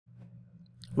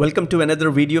Welcome to another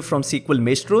video from SQL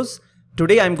Maestros.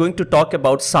 Today I'm going to talk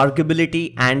about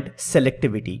SARGability and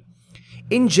selectivity.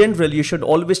 In general, you should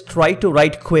always try to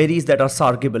write queries that are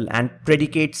SARGable and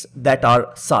predicates that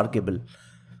are SARGable.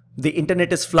 The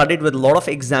internet is flooded with a lot of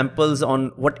examples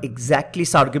on what exactly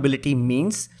SARGability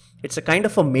means. It's a kind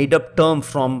of a made-up term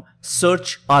from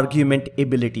search argument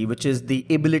ability, which is the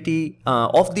ability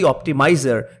of the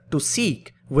optimizer to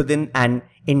seek within an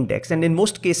index, and in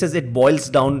most cases it boils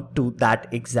down to that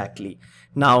exactly.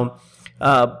 Now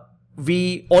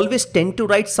we always tend to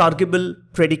write SARGable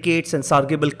predicates and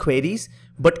SARGable queries,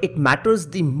 but it matters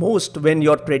the most when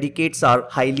your predicates are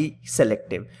highly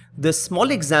selective. This small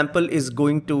example is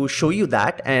going to show you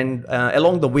that, and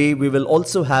along the way we will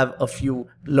also have a few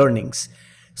learnings.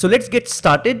 So let's get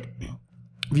started.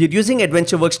 We are using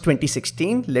AdventureWorks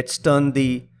 2016. Let's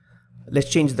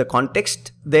change the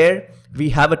context there.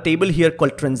 We have a table here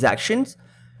called transactions.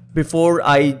 Before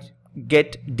I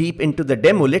get deep into the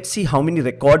demo, let's see how many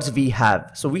records we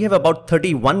have. So we have about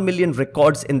 31 million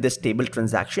records in this table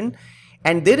transaction.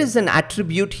 And there is an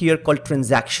attribute here called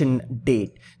transaction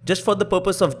date. Just for the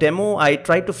purpose of demo, I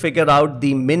try to figure out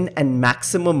the min and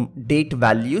maximum date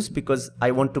values because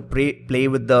I want to play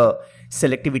with the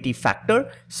selectivity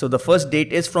factor. So the first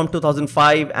date is from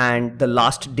 2005 and the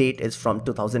last date is from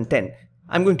 2010.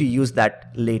 I'm going to use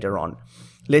that later on.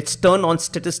 Let's turn on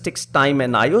statistics, time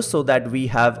and IO so that we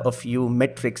have a few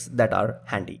metrics that are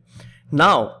handy.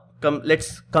 Now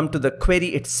let's come to the query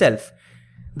itself.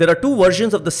 There are two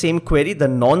versions of the same query, the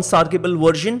non-SARGable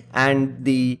version and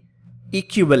the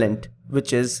equivalent,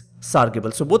 which is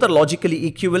SARGable. So both are logically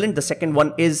equivalent. The second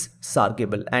one is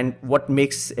SARGable. And what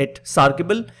makes it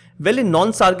SARGable? Well, in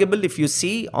non-SARGable, if you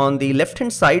see on the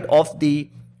left-hand side of the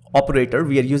operator,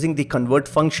 we are using the convert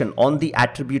function on the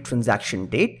attribute transaction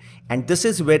date, and this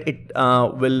is where it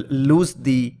will lose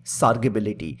the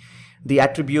SARGability. The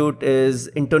attribute is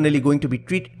internally going to be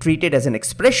treated as an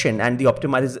expression, and the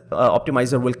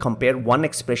optimizer will compare one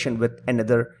expression with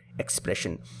another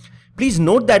expression. Please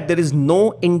note that there is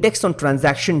no index on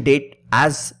transaction date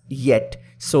as yet,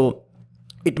 so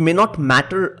it may not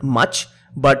matter much,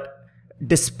 but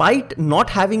despite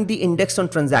not having the index on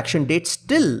transaction date,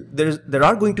 still there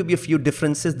are going to be a few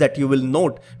differences that you will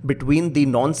note between the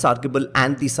non-SARGable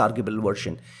and the SARGable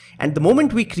version. And the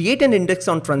moment we create an index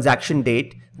on transaction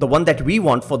date, the one that we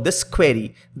want for this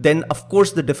query, then of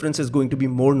course the difference is going to be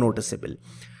more noticeable.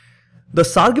 The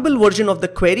SARGable version of the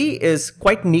query is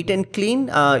quite neat and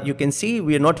clean. You can see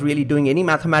we are not really doing any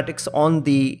mathematics on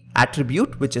the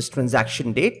attribute, which is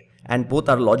transaction date, and both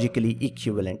are logically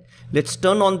equivalent. Let's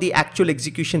turn on the actual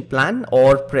execution plan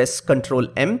or press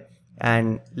Ctrl M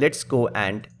and let's go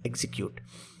and execute.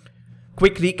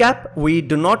 Quick recap, we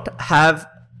do not have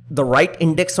the right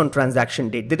index on transaction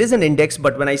date. There is an index,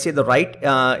 but when I say the right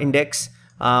index,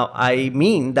 I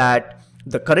mean that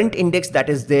the current index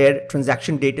that is there,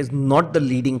 transaction date, is not the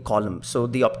leading column. So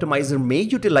the optimizer may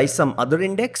utilize some other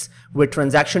index where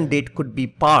transaction date could be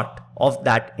part of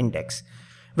that index.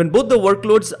 When both the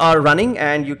workloads are running,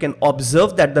 and you can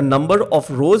observe that the number of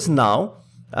rows now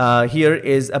here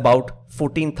is about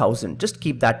 14,000. Just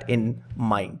keep that in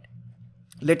mind.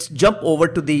 Let's jump over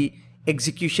to the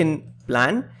execution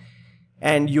plan,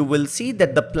 and you will see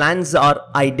that the plans are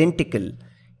identical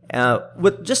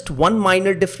with just one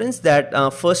minor difference, that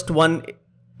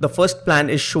the first plan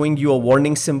is showing you a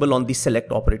warning symbol on the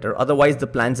select operator. Otherwise, the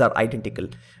plans are identical.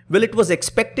 Well, it was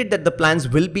expected that the plans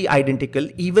will be identical,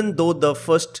 even though the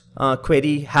first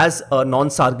query has a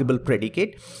non-SARGable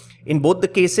predicate. In both the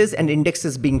cases, an index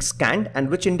is being scanned, and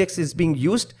which index is being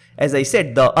used? As I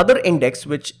said, the other index,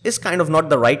 which is kind of not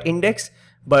the right index,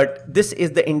 but this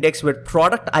is the index where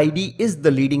product ID is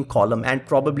the leading column and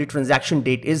probably transaction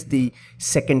date is the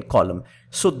second column.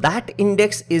 So that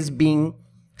index is being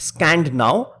scanned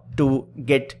now to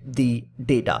get the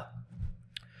data.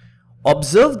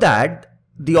 Observe that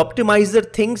the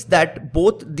optimizer thinks that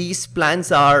both these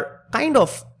plans are kind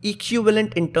of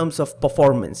equivalent in terms of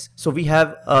performance. So we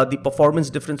have the performance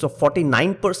difference of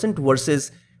 49%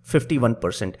 versus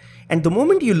 51%. And the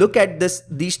moment you look at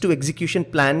these two execution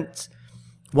plans,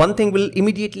 one thing will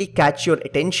immediately catch your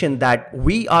attention, that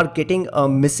we are getting a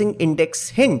missing index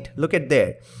hint. Look at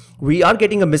there. We are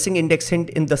getting a missing index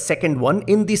hint in the second one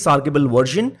in the SARGable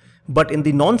version, but in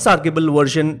the non-SARGable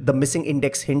version, the missing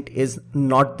index hint is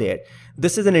not there.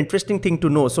 This is an interesting thing to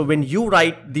know. So when you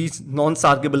write these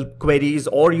non-SARGable queries,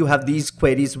 or you have these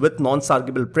queries with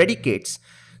non-SARGable predicates,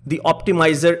 the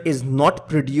optimizer is not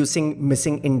producing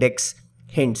missing index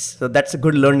hints. So that's a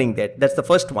good learning there. That's the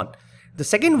first one. The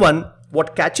second one,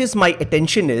 what catches my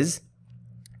attention is,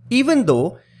 even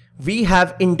though we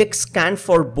have index scan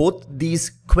for both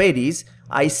these queries,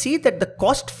 I see that the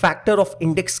cost factor of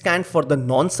index scan for the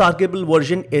non-sargable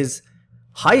version is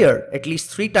higher, at least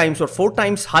 3 times or 4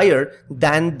 times higher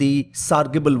than the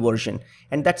sargable version.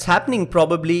 And that's happening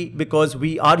probably because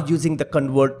we are using the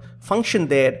convert function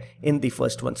there in the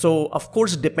first one. So of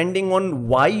course, depending on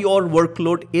why your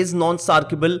workload is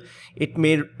non-sargable, it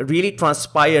may really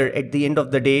transpire at the end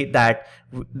of the day that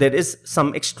there is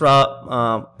some extra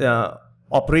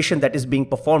operation that is being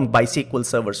performed by SQL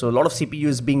Server. So a lot of CPU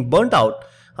is being burnt out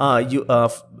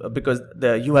because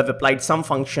you have applied some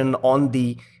function on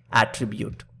the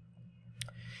attribute.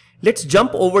 Let's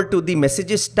jump over to the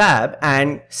messages tab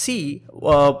and see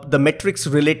the metrics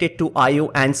related to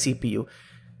IO and CPU.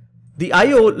 The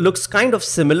IO looks kind of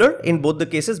similar in both the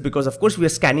cases because of course we are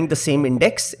scanning the same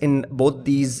index in both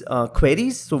these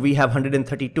queries. So we have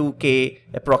 132K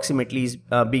approximately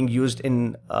being used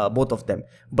in both of them.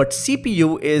 But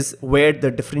CPU is where the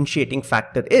differentiating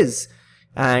factor is.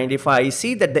 And if I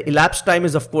see that the elapsed time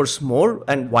is of course more,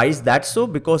 and why is that so?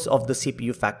 Because of the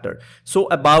CPU factor. So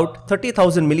about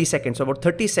 30,000 milliseconds, so about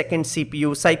 30-second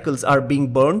CPU cycles are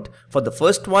being burned for the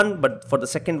first one, but for the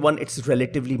second one it's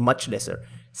relatively much lesser.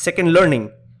 Second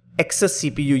learning, excess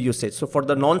CPU usage. So for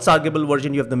the non-sargable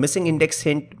version, you have the missing index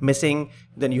hint missing,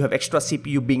 then you have extra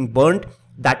CPU being burned.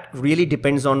 That really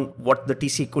depends on what the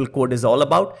T-SQL code is all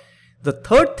about. The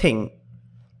third thing,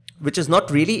 which is not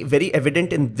really very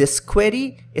evident in this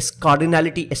query, is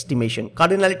cardinality estimation.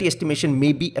 Cardinality estimation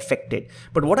may be affected,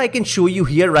 but what I can show you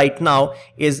here right now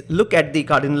is look at the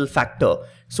cardinal factor.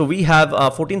 So we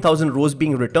have 14,000 rows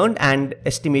being returned and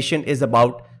estimation is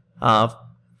about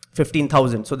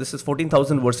 15,000. So this is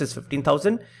 14,000 versus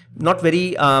 15,000. Not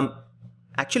very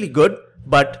actually good,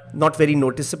 but not very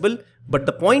noticeable. But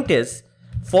the point is,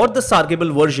 for the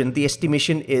sargable version, the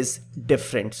estimation is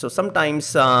different. So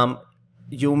sometimes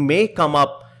you may come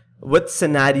up with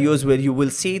scenarios where you will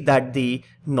see that the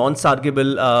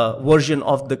non-sargable version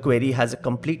of the query has a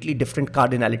completely different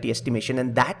cardinality estimation,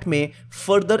 and that may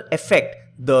further affect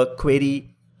the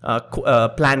query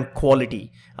plan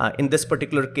quality. In this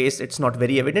particular case, it's not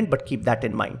very evident, but keep that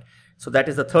in mind. So that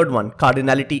is the third one,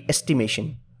 cardinality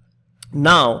estimation.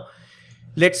 Now,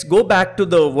 let's go back to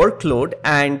the workload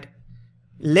and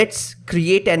let's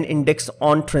create an index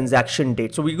on transaction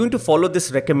date. So we're going to follow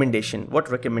this recommendation. What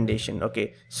recommendation?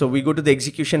 Okay, so we go to the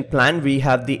execution plan. We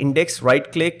have the index,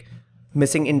 right click,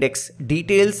 missing index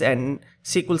details, and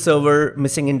SQL Server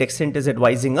missing index hint is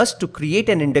advising us to create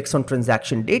an index on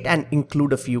transaction date and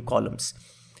include a few columns.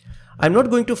 I'm not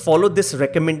going to follow this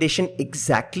recommendation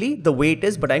exactly the way it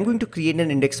is, but I'm going to create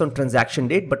an index on transaction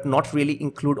date, but not really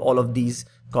include all of these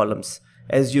columns.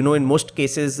 As you know, in most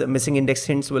cases, missing index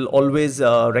hints will always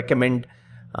recommend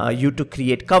you to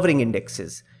create covering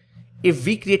indexes. If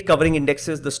we create covering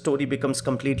indexes, the story becomes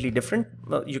completely different.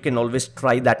 You can always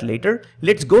try that later.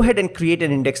 Let's go ahead and create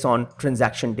an index on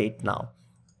transaction date now.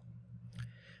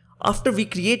 After we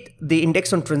create the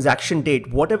index on transaction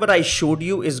date, whatever I showed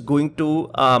you is going to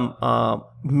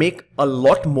make a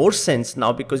lot more sense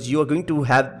now, because you are going to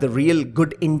have the real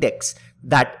good index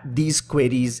that these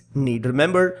queries need.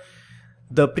 Remember,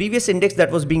 the previous index that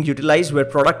was being utilized where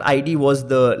product ID was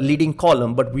the leading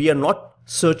column, but we are not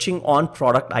searching on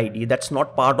product ID. That's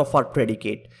not part of our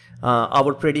predicate.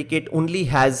 Our predicate only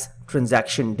has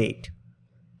transaction date.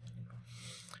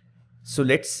 So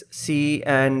let's see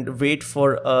and wait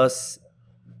for a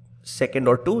second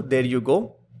or two. There you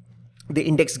go. The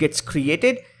index gets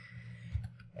created.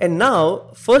 And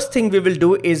now, first thing we will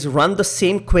do is run the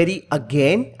same query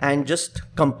again and just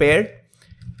compare.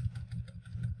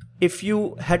 If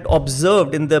you had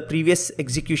observed in the previous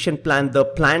execution plan, the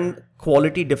plan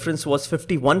quality difference was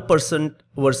 51%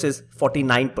 versus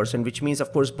 49%, which means,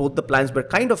 of course, both the plans were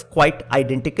kind of quite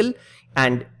identical,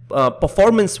 and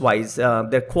performance-wise,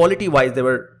 their quality-wise, they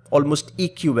were almost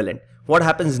equivalent. What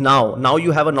happens now? Now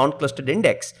you have a non-clustered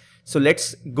index. So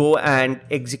let's go and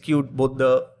execute both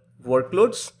the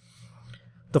workloads.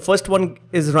 The first one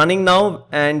is running now,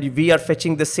 and we are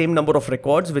fetching the same number of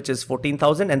records, which is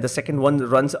 14,000, and the second one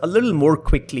runs a little more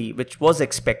quickly, which was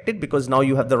expected because now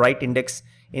you have the right index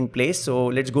in place. So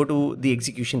let's go to the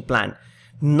execution plan.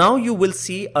 Now you will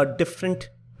see a different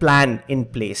plan in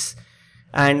place,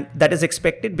 and that is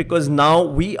expected because now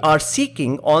we are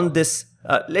seeking on this.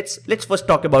 Let's first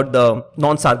talk about the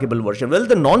non-sargable version. Well,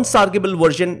 the non-sargable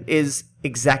version is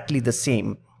exactly the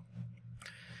same,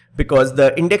 because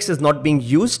the index is not being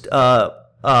used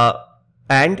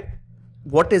and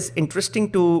what is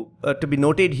interesting to be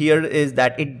noted here is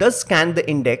that it does scan the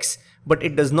index, but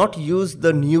it does not use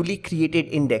the newly created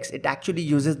index. It actually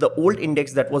uses the old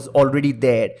index that was already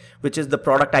there, which is the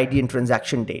product ID and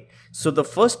transaction date. So the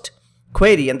first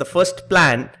query and the first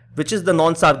plan, which is the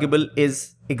non-SARGable,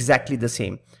 is exactly the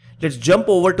same. Let's jump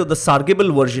over to the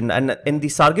SARGable version, and in the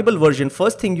SARGable version,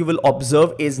 first thing you will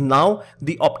observe is now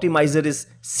the optimizer is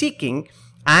seeking,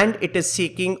 and it is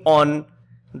seeking on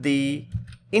the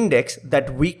index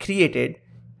that we created,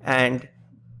 and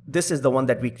this is the one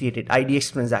that we created,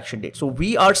 IDX transaction date. So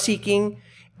we are seeking,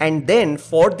 and then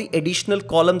for the additional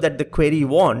column that the query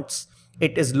wants,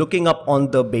 it is looking up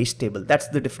on the base table. That's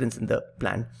the difference in the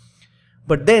plan.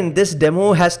 But then this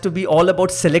demo has to be all about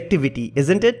selectivity,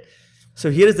 isn't it? So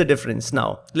here is the difference.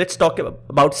 Now let's talk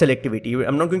about selectivity.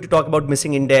 I'm not going to talk about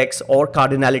missing index or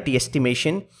cardinality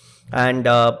estimation. And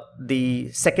the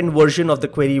second version of the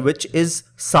query, which is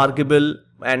SARGable,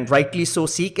 and rightly so,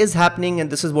 seek is happening,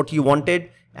 and this is what you wanted,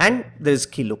 and there is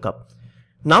key lookup.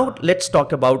 Now let's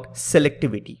talk about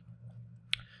selectivity.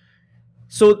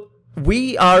 So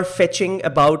we are fetching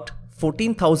about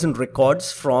 14,000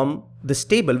 records from this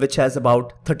table, which has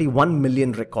about 31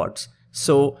 million records.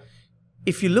 So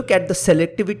if you look at the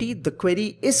selectivity, the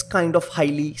query is kind of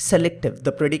highly selective.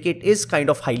 The predicate is kind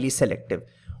of highly selective.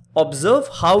 Observe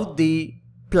how the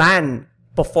plan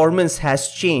performance has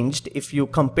changed if you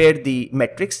compare the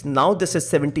metrics. Now this is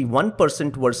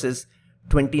 71% versus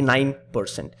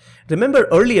 29%. Remember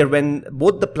earlier when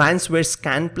both the plans were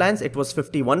scan plans, it was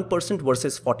 51%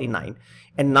 versus 49%.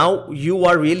 And now you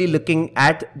are really looking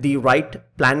at the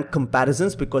right plan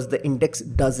comparisons because the index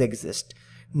does exist.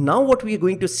 Now what we are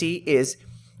going to see is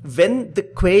when the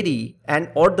query and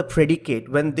or the predicate,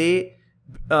 when they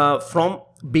from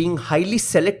being highly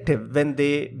selective, when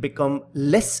they become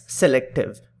less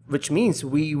selective, which means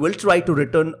we will try to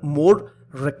return more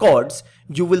records,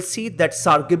 you will see that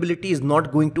SARGability is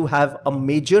not going to have a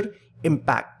major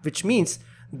impact, which means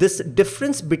this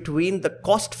difference between the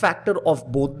cost factor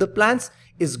of both the plans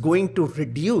is going to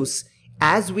reduce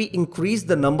as we increase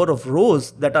the number of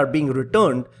rows that are being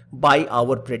returned by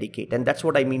our predicate. And that's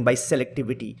what I mean by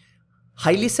selectivity.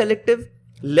 Highly selective,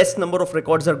 less number of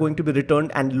records are going to be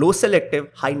returned, and low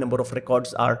selective, high number of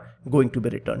records are going to be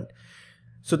returned.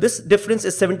 So this difference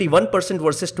is 71%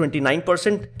 versus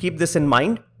 29%. Keep this in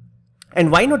mind. And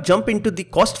why not jump into the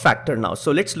cost factor now?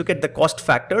 So let's look at the cost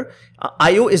factor.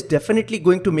 IO is definitely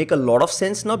going to make a lot of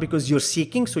sense now because you're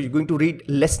seeking, so you're going to read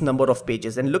less number of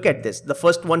pages. And look at this. The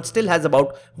first one still has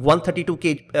about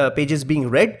 132K pages being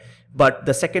read, but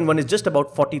the second one is just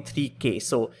about 43K.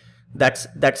 So that's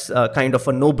kind of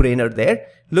a no-brainer there.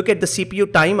 Look at the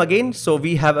CPU time again. So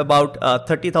we have about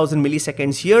 30,000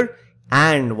 milliseconds here.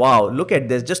 And wow, look at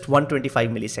this, just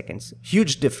 125 milliseconds.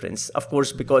 Huge difference, of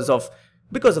course, because of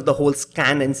the whole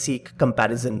scan and seek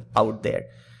comparison out there.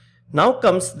 Now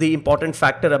comes the important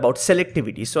factor about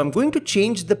selectivity. So I'm going to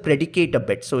change the predicate a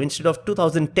bit. So instead of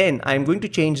 2010, I'm going to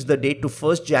change the date to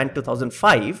 1st Jan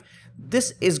 2005.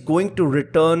 This is going to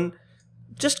return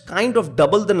just kind of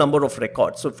double the number of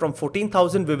records. So from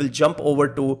 14,000, we will jump over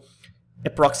to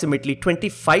approximately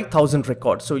 25,000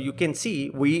 records. So you can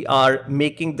see we are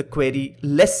making the query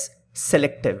less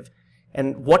selective.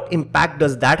 And what impact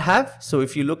does that have? So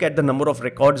if you look at the number of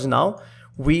records now,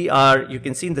 you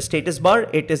can see in the status bar,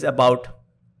 it is about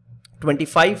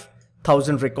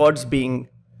 25,000 records being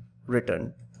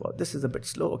written. Well, this is a bit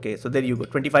slow. Okay, so there you go,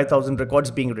 25,000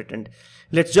 records being written.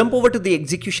 Let's jump over to the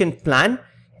execution plan.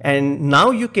 And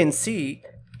now you can see,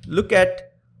 look at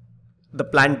the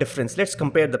plan difference. Let's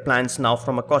compare the plans now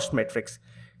from a cost metrics.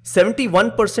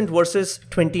 71% versus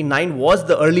 29 was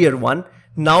the earlier one.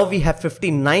 Now we have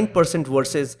 59%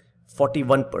 versus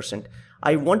 41%.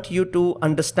 I want you to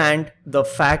understand the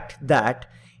fact that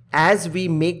as we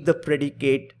make the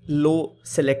predicate low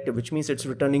selective, which means it's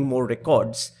returning more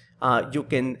records, you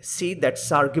can see that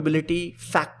SARGability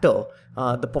factor,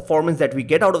 the performance that we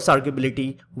get out of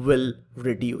SARGability will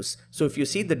reduce. So if you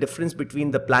see the difference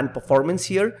between the plan performance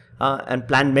here and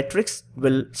plan metrics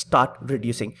will start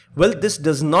reducing. Well, this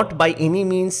does not by any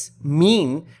means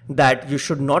mean that you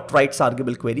should not write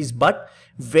SARGable queries, but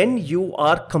when you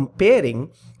are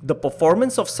comparing the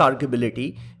performance of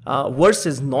SARGability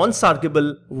versus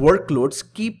non-SARGable workloads,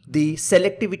 keep the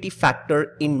selectivity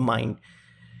factor in mind.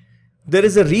 There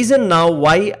is a reason now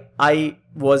why I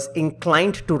was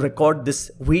inclined to record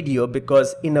this video,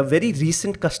 because in a very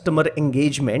recent customer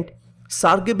engagement,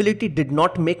 SARGability did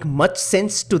not make much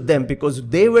sense to them because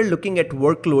they were looking at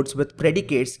workloads with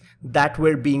predicates that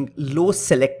were being low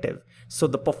selective. So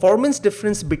the performance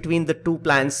difference between the two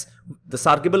plans, the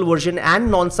SARGable version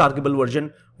and non-SARGable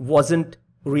version, wasn't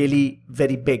really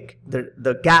very big.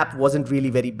 The gap wasn't really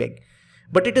very big.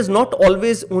 But it is not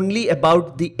always only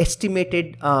about the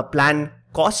estimated plan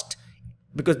cost,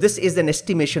 because this is an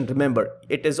estimation. Remember,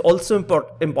 it is also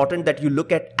important that you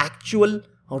look at actual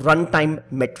runtime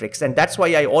metrics, and that's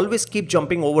why I always keep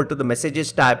jumping over to the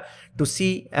messages tab to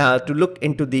see to look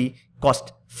into the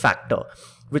cost factor,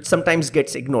 which sometimes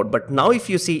gets ignored. But now if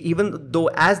you see, even though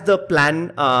as the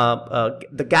plan,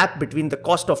 the gap between the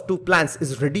cost of two plans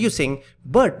is reducing,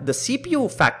 but the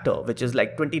CPU factor, which is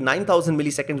like 29,000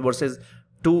 milliseconds versus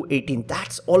 218,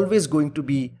 that's always going to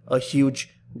be a huge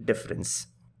difference.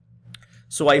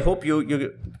 So I hope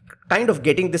you're kind of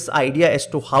getting this idea as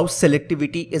to how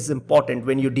selectivity is important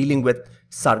when you're dealing with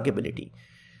SARGability.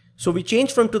 So we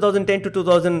changed from 2010 to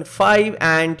 2005,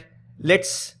 and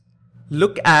let's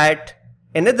look at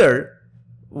another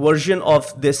version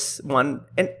of this one,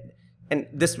 and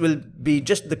this will be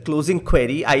just the closing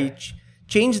query. I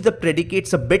changed the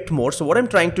predicates a bit more. So what I'm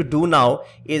trying to do now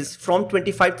is from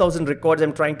 25,000 records,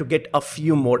 I'm trying to get a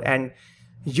few more, and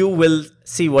you will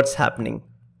see what's happening.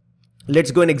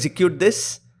 Let's go and execute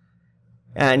this,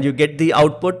 and you get the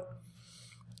output.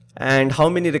 And how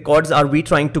many records are we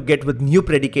trying to get with new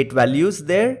predicate values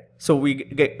there? So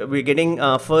we're getting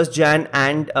 1st Jan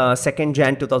and 2nd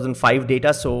Jan 2005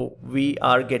 data. So we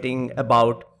are getting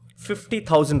about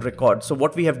 50,000 records. So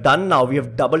what we have done now, we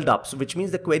have doubled up, so which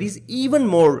means the query is even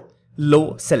more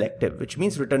low selective, which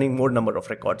means returning more number of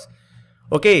records.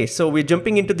 Okay, so we're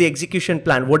jumping into the execution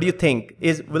plan. What do you think?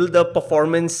 Will the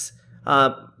performance,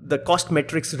 the cost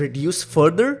metrics reduce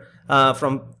further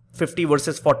from 50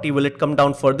 versus 40? Will it come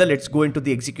down further? Let's go into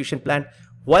the execution plan.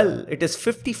 Well, it is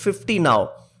 50-50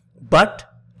 now, but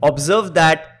observe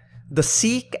that the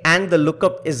seek and the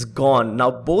lookup is gone. Now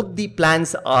both the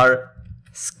plans are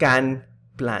scan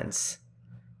plans,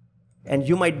 and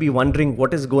you might be wondering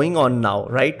what is going on now,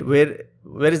 right? Where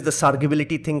is the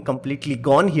SARGability thing completely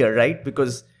gone here, right?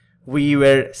 Because we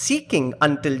were seeking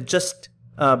until just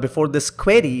before this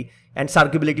query, and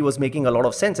SARGability was making a lot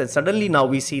of sense, and suddenly now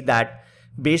we see that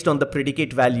based on the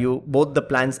predicate value, both the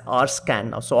plans are scan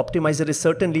now. So optimizer is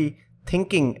certainly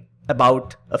thinking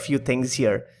about a few things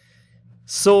here.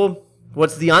 So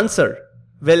what's the answer?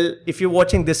 Well, if you're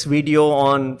watching this video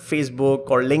on Facebook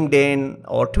or LinkedIn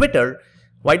or Twitter,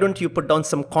 why don't you put down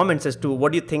some comments as to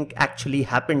what do you think actually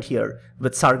happened here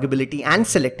with SARGability and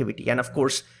selectivity, and of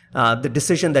course the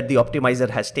decision that the optimizer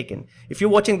has taken. If you're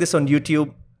watching this on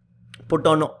YouTube, put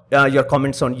down your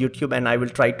comments on YouTube and I will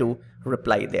try to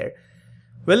reply there.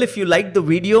 Well, if you liked the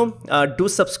video, do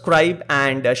subscribe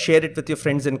and share it with your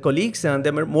friends and colleagues. There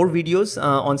are more videos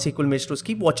on SQL Maestros.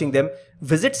 Keep watching them.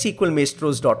 Visit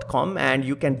sqlmaestros.com and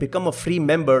you can become a free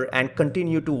member and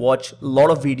continue to watch a lot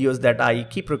of videos that I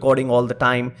keep recording all the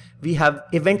time. We have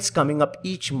events coming up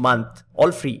each month,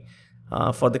 all free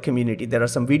for the community. There are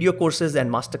some video courses and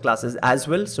masterclasses as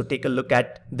well, so take a look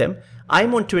at them.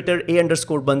 I'm on Twitter,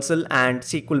 _Bansal, and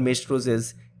SQL Maestros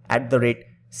is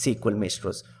 @SQL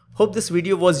Maestros. Hope this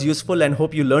video was useful and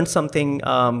hope you learned something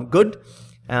good.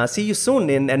 See you soon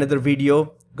in another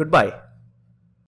video. Goodbye.